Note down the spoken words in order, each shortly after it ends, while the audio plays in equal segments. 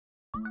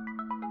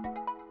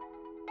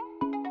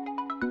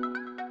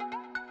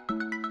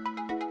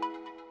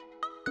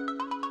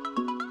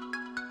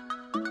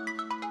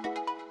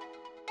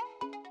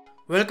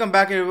Welcome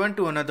back everyone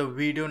to another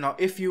video. Now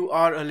if you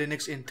are a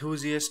Linux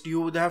enthusiast,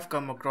 you would have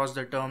come across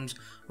the terms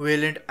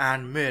Wayland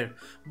and Mir.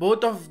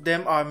 Both of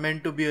them are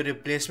meant to be a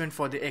replacement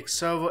for the X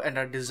server and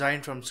are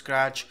designed from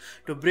scratch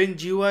to bring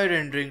GUI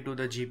rendering to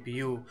the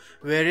GPU,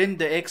 wherein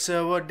the X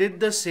server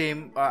did the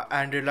same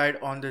and relied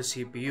on the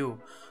CPU.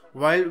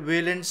 While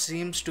Wayland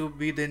seems to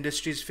be the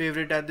industry's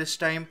favorite at this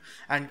time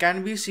and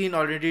can be seen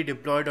already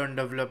deployed on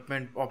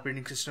development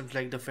operating systems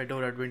like the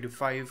Fedora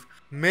 25,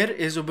 Mir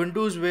is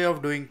Ubuntu's way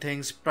of doing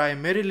things,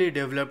 primarily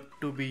developed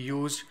to be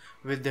used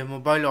with the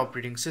mobile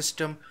operating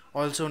system,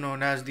 also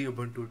known as the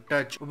Ubuntu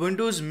Touch.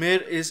 Ubuntu's Mir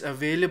is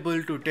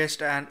available to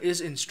test and is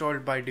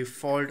installed by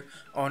default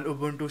on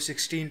Ubuntu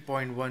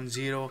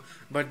 16.10,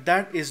 but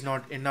that is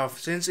not enough.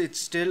 Since it's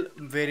still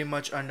very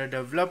much under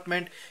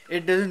development,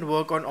 it doesn't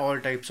work on all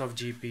types of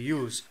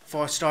GPUs.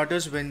 For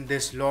starters, when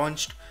this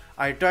launched,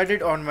 I tried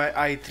it on my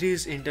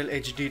i3's Intel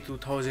HD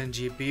 2000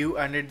 GPU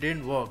and it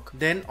didn't work.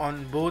 Then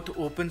on both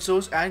open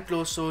source and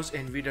closed source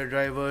NVIDIA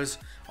drivers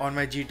on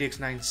my GTX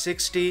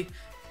 960,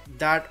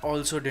 that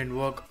also didn't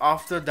work.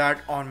 After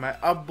that, on my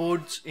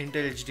upboard's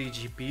Intel HD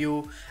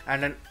GPU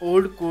and an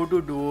old Core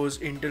 2 Duo's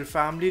Intel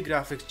family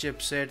graphics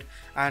chipset,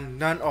 and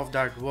none of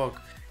that worked.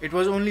 It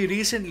was only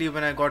recently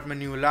when I got my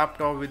new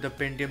laptop with the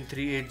Pentium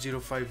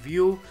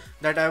 3805U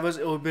that I was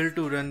able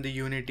to run the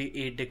Unity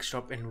 8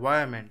 desktop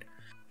environment.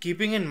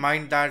 Keeping in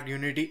mind that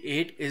Unity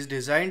 8 is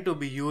designed to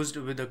be used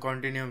with the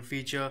continuum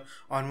feature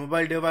on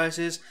mobile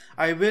devices,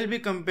 I will be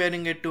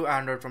comparing it to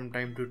Android from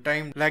time to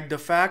time, like the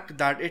fact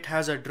that it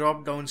has a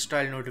drop-down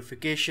style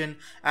notification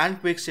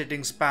and quick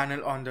settings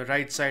panel on the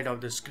right side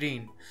of the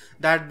screen.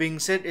 That being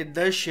said, it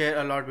does share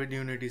a lot with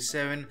Unity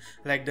 7,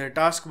 like the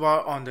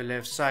taskbar on the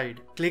left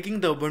side.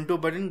 Clicking the Ubuntu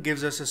button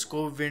gives us a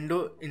scope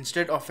window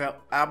instead of an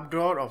app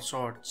drawer of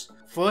sorts.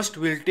 First,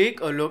 we'll take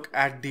a look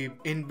at the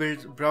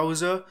inbuilt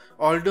browser.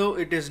 Although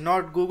it is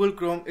not Google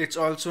Chrome, it's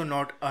also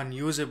not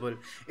unusable.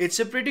 It's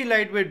a pretty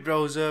lightweight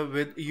browser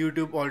with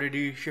YouTube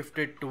already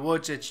shifted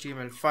towards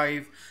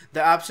HTML5.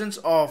 The absence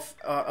of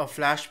a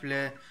flash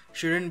player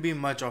shouldn't be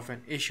much of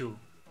an issue.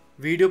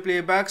 Video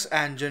playbacks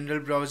and general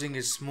browsing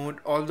is smooth,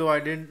 although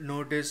I didn't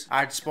notice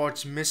ad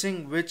spots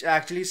missing, which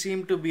actually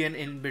seem to be an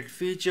inbuilt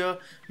feature.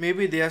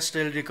 Maybe they are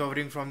still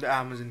recovering from the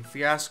Amazon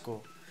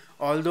fiasco.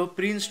 Although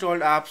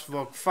pre-installed apps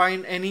work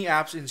fine, any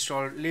apps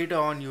installed later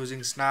on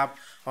using Snap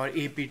or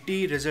apt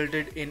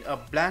resulted in a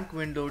blank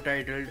window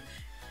titled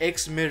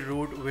Xmir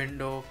root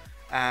window,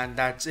 and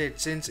that's it.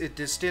 Since it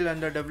is still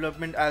under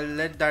development, I'll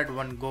let that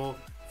one go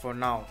for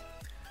now.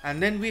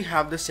 And then we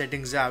have the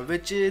settings app,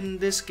 which in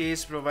this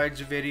case provides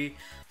very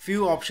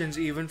few options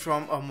even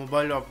from a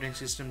mobile operating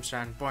system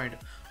standpoint,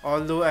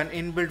 although an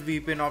inbuilt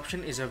VPN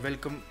option is a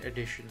welcome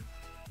addition.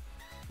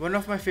 One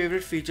of my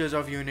favorite features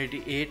of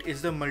Unity 8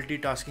 is the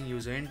multitasking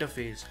user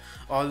interface.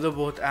 Although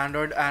both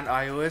Android and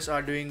iOS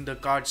are doing the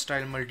card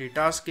style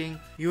multitasking,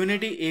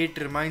 Unity 8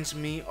 reminds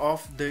me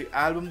of the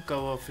album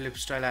cover flip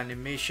style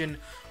animation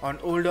on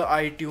older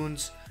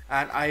iTunes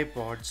and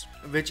iPods,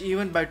 which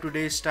even by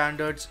today's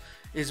standards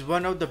is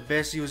one of the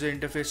best user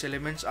interface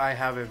elements I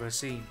have ever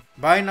seen.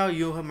 By now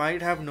you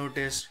might have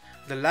noticed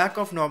the lack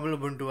of normal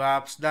Ubuntu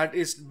apps. That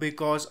is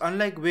because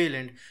unlike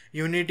Wayland,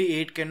 Unity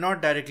 8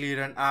 cannot directly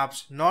run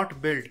apps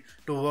not built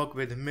to work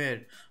with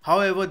Mir.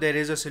 However, there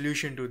is a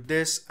solution to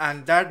this,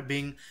 and that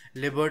being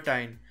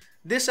Libertine.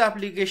 This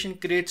application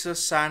creates a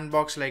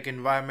sandbox-like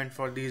environment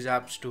for these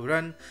apps to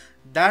run.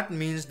 That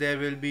means there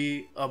will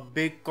be a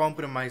big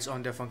compromise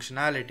on their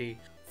functionality.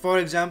 For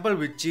example,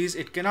 with Cheese,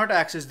 it cannot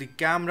access the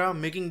camera,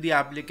 making the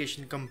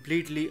application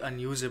completely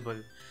unusable.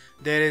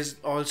 There is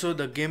also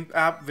the GIMP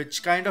app,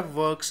 which kind of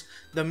works.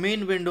 The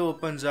main window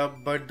opens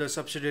up, but the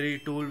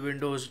subsidiary tool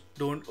windows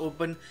don't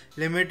open,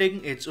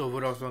 limiting its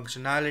overall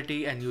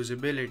functionality and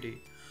usability.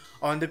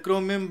 On the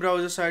Chromium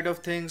browser side of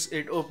things,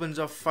 it opens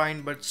up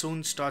fine but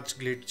soon starts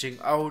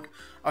glitching out,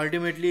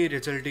 ultimately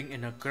resulting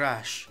in a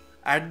crash.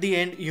 At the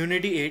end,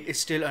 Unity 8 is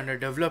still under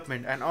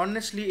development, and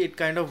honestly it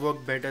kind of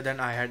worked better than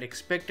I had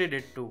expected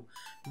it to.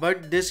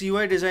 But this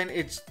UI design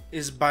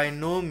is by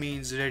no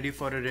means ready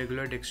for a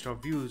regular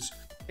desktop use.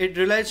 It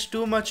relies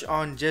too much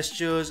on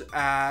gestures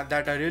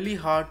that are really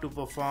hard to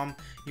perform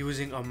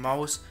using a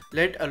mouse,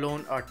 let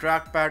alone a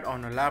trackpad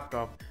on a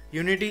laptop.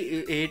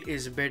 Unity 8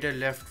 is better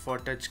left for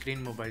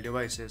touchscreen mobile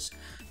devices.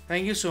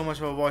 Thank you so much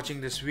for watching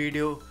this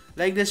video.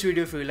 Like this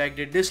video if you liked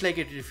it, dislike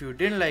it if you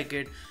didn't like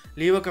it,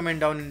 leave a comment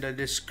down in the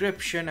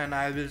description, and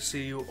I will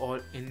see you all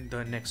in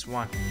the next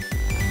one.